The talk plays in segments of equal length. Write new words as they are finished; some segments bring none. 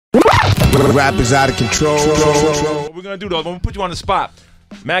Rap is out of control. What we're gonna do though, I'm gonna put you on the spot.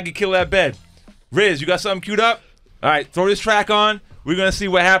 Maggie, kill that bed. Riz, you got something queued up? All right, throw this track on. We're gonna see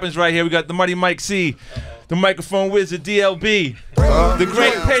what happens right here. We got the Mighty Mike C, the microphone wizard DLB, the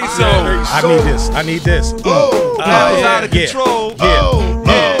Great Peso. I need this. Rap is out of control.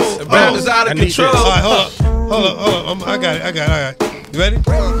 Rap is out of control. All right, hold up. I got it. You ready?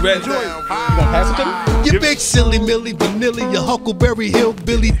 Ready. You gonna pass it to me? You big silly Millie Vanilli, your Huckleberry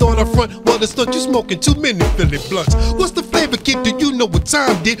Hillbilly. Thought I front, well, the stunt you smoking too many Philly blunts. What's the flavor, kid? Do you know what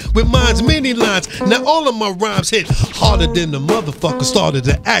time did? With mine's many lines. Now all of my rhymes hit harder than the motherfucker started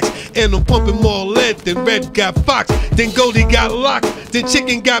to axe. And I'm pumping more lead than Red got Fox. Then Goldie got locked, then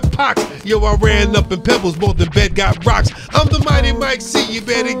Chicken got pox. Yo, I ran up in pebbles more than Bed got rocks. I'm the Mighty Mike C, you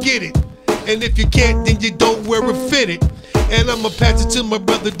better get it. And if you can't, then you don't wear it fitted. And I'ma pass it to my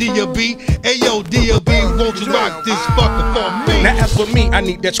brother D.O.B. Hey yo, D.O.B., won't you rock this fucker for me? Now as for me, I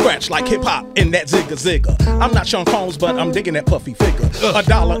need that scratch like hip-hop in that zigga. I'm not Sean Combs, but I'm digging that puffy figure.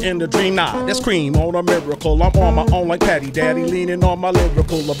 $1 in the dream, nah, that's cream on a miracle. I'm on my own like Patty Daddy, leaning on my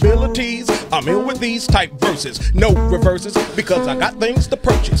lyrical abilities. I'm in with these type verses, no reverses, because I got things to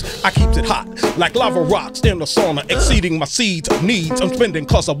purchase. I keeps it hot, like lava rocks in a sauna, exceeding my seeds needs. I'm spending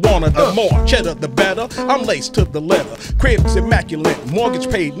cause I wanna, the more cheddar the better. I'm laced to the leather, cribs immaculate, mortgage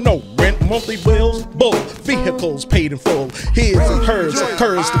paid, no rent, monthly bills, bull, vehicles paid in full. His and hers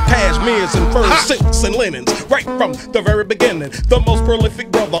occurs to cashmeres and furs, silks and linens, right from the very beginning. The most prolific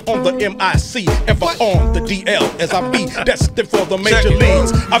brother on the MIC, ever on the DL, as I be destined for the major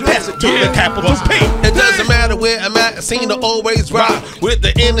leagues. I pass it to the capital P. It doesn't matter where I'm at, I seem to always rock with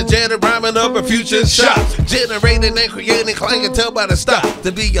the energetic rhyming up a future shot, generating and creating clientele by the stop.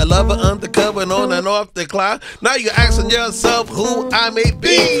 To be your lover undercover and on and off the clock. Now you're asking yourself who I may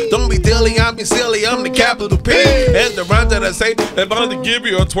be. Don't be dilly, I'm be silly, I'm the capital P. And the rhyme that I say, I'm about to give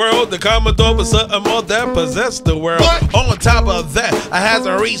you a twirl. The Commodore for something more that possess the world. On top of that, I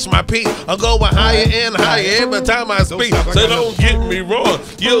hasn't reached my peak. I'm going higher and higher every time I speak. So don't get me wrong,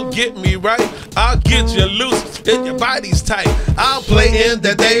 you'll get me right. I'll get you loose if your body's tight. I'll play in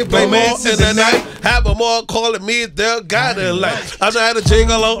the day, play more in the night. Have them all calling me their God in life. I know how to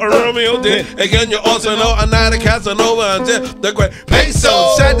jingle on Romeo did. Again, you also know I'm not a Casanova until the Great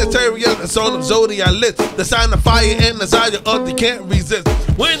Peso. Sagittarius, the son of Zodiac lit. The sign of fire and desire of the can't resist.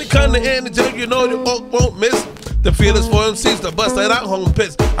 When it comes to energy, you know the oak won't miss. The feelings for MCs to bust that out home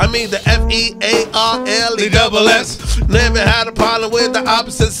piss. I mean the FEARLESS. Never had a problem with the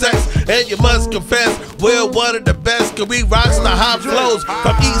opposite sex. And you must confess, we're one of the best. Cause we rocks the hot flows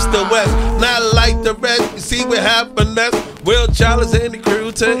from east to west. Not like the rest, you see we have finesse. We'll challenge any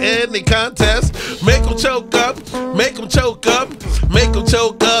crew to any contest. Make them choke up, make them choke up, make them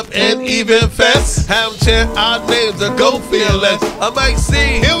choke up and even fest. Have them chant our names and go fearless. I might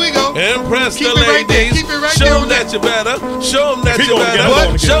see, here we go. Impress Keep the it right there. ladies. Keep it right Show there. them that you're better. Show them that We you're gonna get better.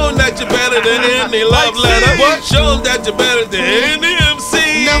 him on Show them that you're better than any love letter. Show them that you're better than any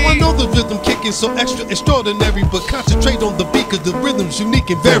MC. Now I know the rhythm kicking so extra extraordinary, but concentrate on the beat cause the rhythm's unique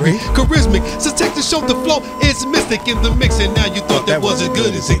and very charismatic. So take the show, the flow is mystic in the mix, and now you thought that was as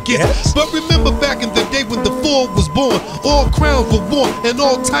good as it gets. But remember back in the day when the Ford was born, all crowns were worn and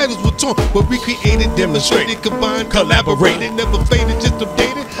all titles were torn. But we created, demonstrated, combined, collaborated, never faded, just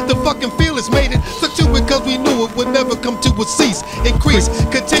updated. The fucking fearless made it, stuck to it cause we knew it would never come to a cease. Increase,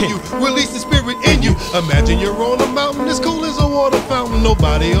 continue, release the spirit in you. Imagine you're on a mountain as cool as a water fountain.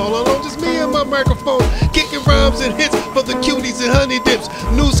 Nobody all alone, just me and my microphone. Kicking rhymes and hits for the cuties and honey dips.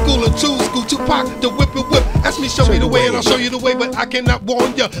 New school and true school, Tupac, the whip and whip. Ask me, show me the way and I'll show you the way, but I cannot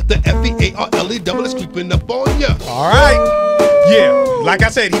warn ya. The FEARLE double is creeping up on ya. All right. Yeah, like I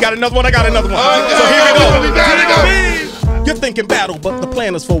said, he got another one, I got another one. So here we go. You're thinking battle, but the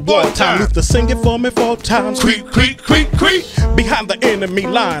plan is for wartime. Luther, sing it for me 4 times. Creep, creep, creep, creep. Behind the enemy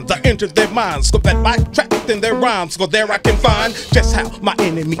lines, I enter their minds. So that my trapped in their rhymes, so there I can find just how my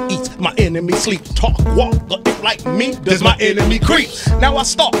enemy eats, my enemy sleep, talk, walk, but if like me, does my enemy creep. Now I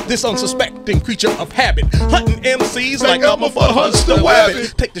stalk this unsuspecting creature of habit, hunting MCs like Elmer Fudd hunts the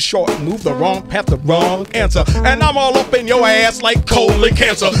rabbit. Take the short move, the wrong path, the wrong answer, and I'm all up in your ass like colon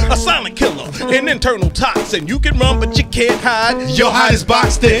cancer. A silent killer, an internal toxin. You can run, but you can't hide. Your hide is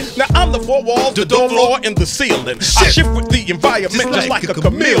boxed in. Now I'm the 4 walls, the door floor, and the ceiling. I shift with the environment just like a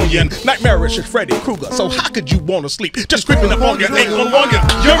chameleon. Nightmarish as Freddy Krueger. So how could you wanna sleep? Just creeping up on your ankle on you.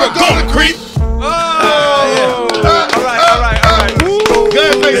 You're a golden creep. All right.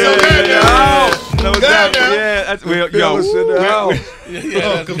 Good, Peso. Good, No doubt. Yeah. We're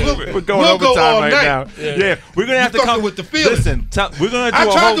going we'll go overtime all right night. now. Yeah, we're gonna have to fucking come with the feelings. Listen, we're gonna do I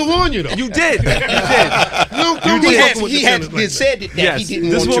a tried whole. to warn you though. You did. You did. He had said that Yes. he didn't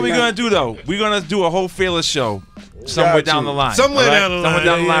This want is what you we're right. gonna do though. We're gonna do a whole Fearless show somewhere down the line. Somewhere all right? down the line. Somewhere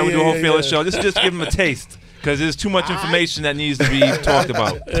down the line, we do a whole Yeah, Fearless show. Just give them a taste. Because there's too much information that needs to be talked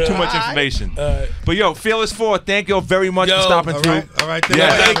about. Too much information. But yo, Fearless 4, thank you very much for stopping through. All right.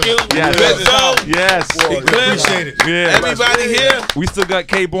 Thank you. Yes. Yes. Appreciate it. Yeah. Everybody here. We still got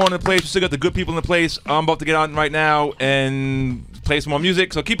K-Born in place. We still got the good people in place. I'm about to get on right now and play some more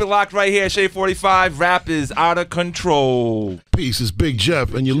music. So keep it locked right here at Shade 45. Rap is out of control. Peace, it's Big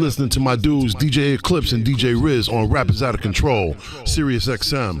Jeff, and you're listening to my dudes DJ Eclipse and DJ Riz on Rap is Out of Control, Sirius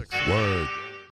XM. Word.